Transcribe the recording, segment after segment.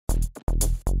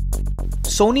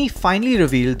Sony finally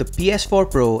revealed the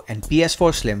PS4 Pro and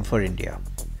PS4 Slim for India.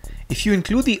 If you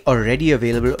include the already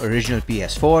available original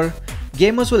PS4,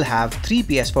 gamers will have 3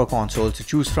 PS4 consoles to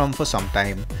choose from for some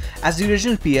time, as the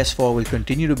original PS4 will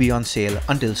continue to be on sale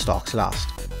until stocks last.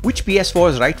 Which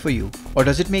PS4 is right for you, or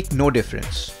does it make no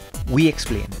difference? We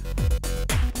explain.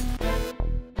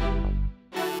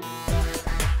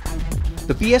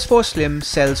 The PS4 Slim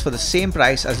sells for the same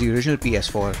price as the original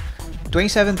PS4,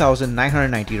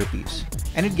 27,990 rupees,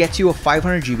 and it gets you a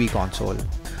 500GB console,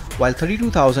 while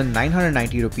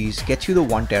 32,990 rupees gets you the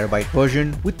 1TB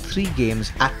version with 3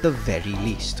 games at the very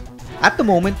least. At the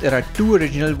moment, there are 2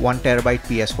 original 1TB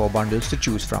PS4 bundles to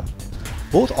choose from.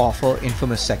 Both offer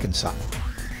Infamous Second Son,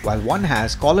 while one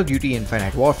has Call of Duty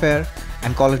Infinite Warfare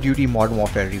and Call of Duty Modern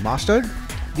Warfare Remastered,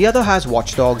 the other has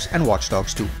Watch Dogs and Watch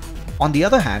Dogs 2. On the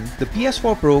other hand, the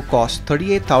PS4 Pro costs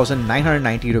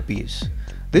 38,990 rupees.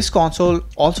 This console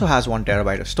also has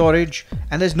 1TB of storage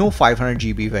and there's no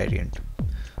 500GB variant.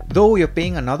 Though you're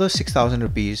paying another 6,000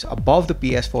 rupees above the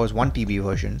PS4's 1TB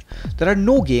version, there are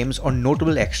no games or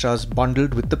notable extras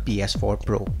bundled with the PS4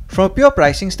 Pro. From a pure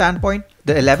pricing standpoint,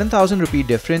 the 11,000 rupee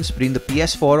difference between the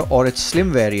PS4 or its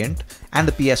Slim variant and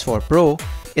the PS4 Pro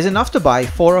is enough to buy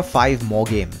 4 or 5 more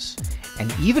games.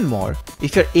 And even more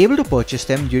if you're able to purchase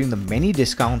them during the many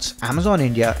discounts Amazon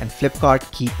India and Flipkart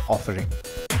keep offering.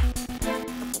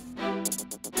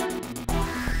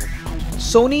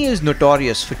 Sony is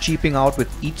notorious for cheaping out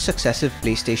with each successive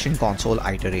PlayStation console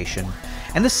iteration,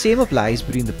 and the same applies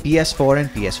between the PS4 and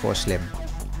PS4 Slim.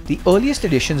 The earliest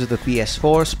editions of the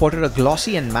PS4 sported a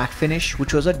glossy and matte finish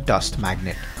which was a dust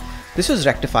magnet. This was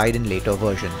rectified in later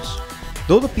versions.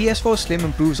 Though the PS4 Slim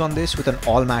improves on this with an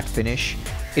all matte finish,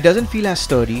 it doesn't feel as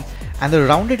sturdy, and the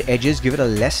rounded edges give it a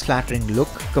less flattering look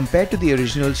compared to the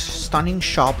original's stunning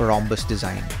sharp rhombus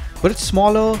design. But it's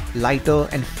smaller, lighter,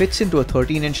 and fits into a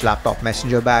 13-inch laptop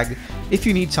messenger bag if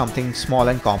you need something small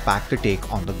and compact to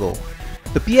take on the go.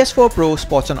 The PS4 Pro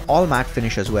sports an all-matte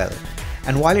finish as well,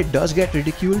 and while it does get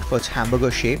ridiculed for its hamburger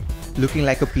shape, looking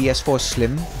like a PS4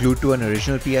 Slim glued to an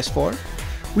original PS4,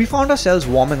 we found ourselves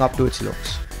warming up to its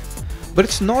looks. But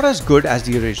it's not as good as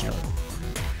the original.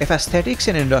 If aesthetics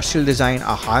and industrial design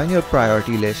are high on your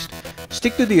priority list,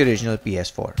 stick to the original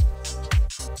PS4.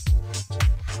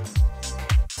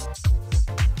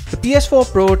 The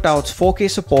PS4 Pro touts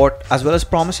 4K support as well as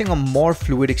promising a more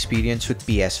fluid experience with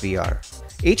PSVR.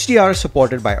 HDR is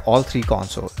supported by all 3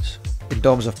 consoles. In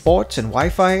terms of ports and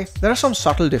Wi-Fi, there are some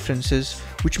subtle differences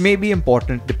which may be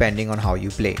important depending on how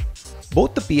you play.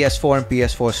 Both the PS4 and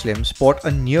PS4 Slim sport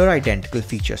a near identical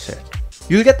feature set.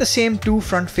 You'll get the same 2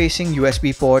 front-facing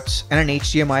USB ports and an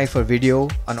HDMI for video,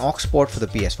 an aux port for the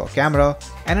PS4 camera,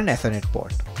 and an Ethernet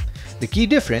port. The key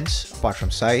difference, apart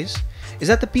from size, is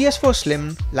that the PS4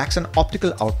 Slim lacks an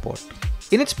optical output.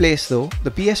 In its place though, the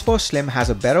PS4 Slim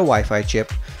has a better Wi-Fi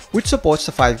chip which supports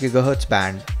the 5 GHz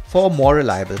band for a more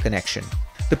reliable connection.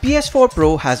 The PS4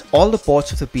 Pro has all the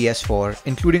ports of the PS4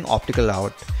 including optical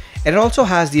out, and it also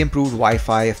has the improved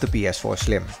Wi-Fi of the PS4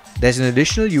 Slim. There's an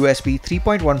additional USB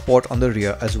 3.1 port on the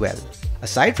rear as well.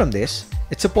 Aside from this,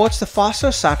 it supports the faster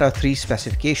SATA 3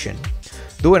 specification,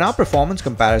 though in our performance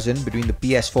comparison between the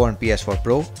PS4 and PS4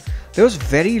 Pro, there was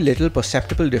very little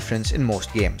perceptible difference in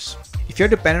most games. If you're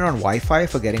dependent on Wi-Fi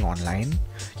for getting online,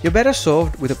 you're better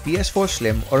served with a PS4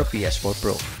 Slim or a PS4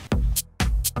 Pro.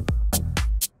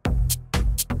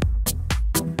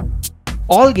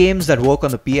 All games that work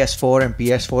on the PS4 and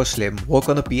PS4 Slim work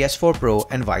on the PS4 Pro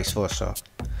and vice versa.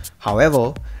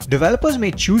 However, developers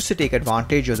may choose to take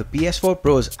advantage of the PS4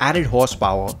 Pro's added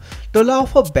horsepower to allow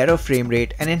for better frame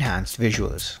rate and enhanced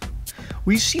visuals.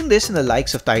 We've seen this in the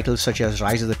likes of titles such as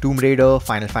Rise of the Tomb Raider,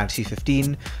 Final Fantasy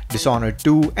XV, Dishonored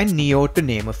 2, and Nioh to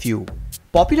name a few.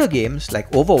 Popular games like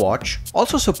Overwatch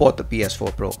also support the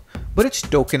PS4 Pro, but it's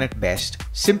token at best,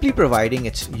 simply providing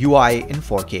its UI in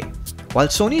 4K. While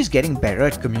Sony is getting better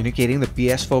at communicating the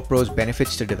PS4 Pro's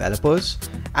benefits to developers,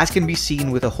 as can be seen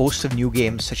with a host of new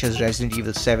games such as Resident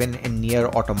Evil 7 and Nier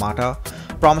Automata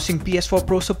promising PS4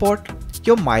 Pro support,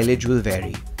 your mileage will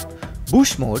vary.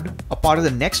 Boost Mode, a part of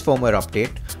the next firmware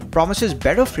update, promises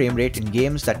better frame rate in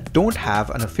games that don't have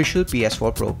an official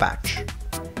PS4 Pro patch.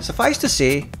 Suffice to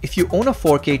say, if you own a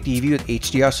 4K TV with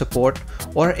HDR support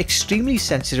or are extremely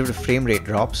sensitive to frame rate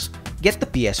drops, get the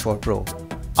PS4 Pro.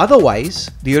 Otherwise,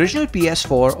 the original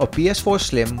PS4 or PS4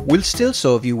 Slim will still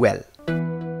serve you well.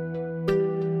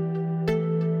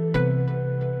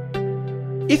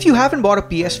 If you haven't bought a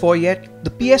PS4 yet,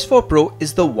 the PS4 Pro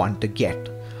is the one to get,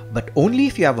 but only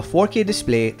if you have a 4K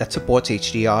display that supports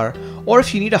HDR or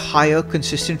if you need a higher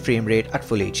consistent frame rate at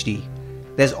Full HD.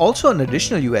 There's also an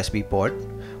additional USB port,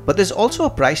 But there's also a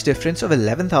price difference of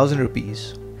 11,000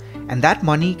 rupees, and that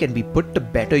money can be put to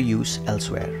better use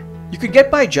elsewhere. You could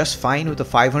get by just fine with a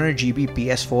 500GB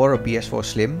PS4 or PS4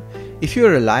 Slim if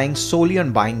you're relying solely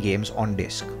on buying games on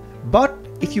disc. But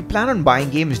if you plan on buying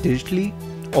games digitally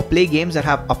or play games that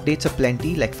have updates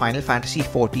aplenty like Final Fantasy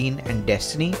XIV and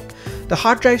Destiny, the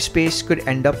hard drive space could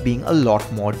end up being a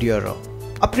lot more dearer.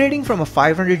 Upgrading from a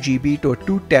 500GB to a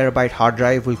 2TB hard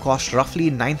drive will cost roughly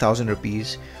 9,000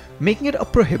 rupees, making it a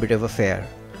prohibitive affair.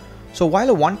 So while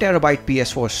a 1TB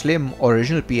PS4 Slim or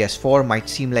original PS4 might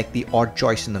seem like the odd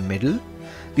choice in the middle,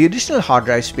 the additional hard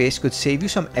drive space could save you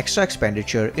some extra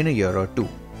expenditure in a year or two.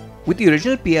 With the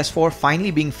original PS4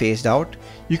 finally being phased out,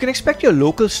 you can expect your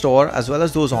local store as well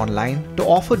as those online to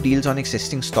offer deals on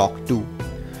existing stock too.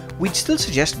 We'd still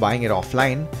suggest buying it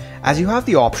offline, as you have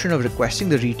the option of requesting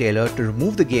the retailer to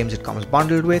remove the games it comes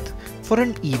bundled with for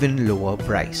an even lower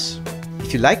price.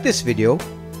 If you like this video,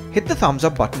 hit the thumbs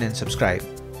up button and subscribe.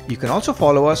 You can also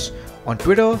follow us on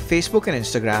Twitter, Facebook and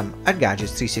Instagram at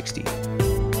Gadgets360.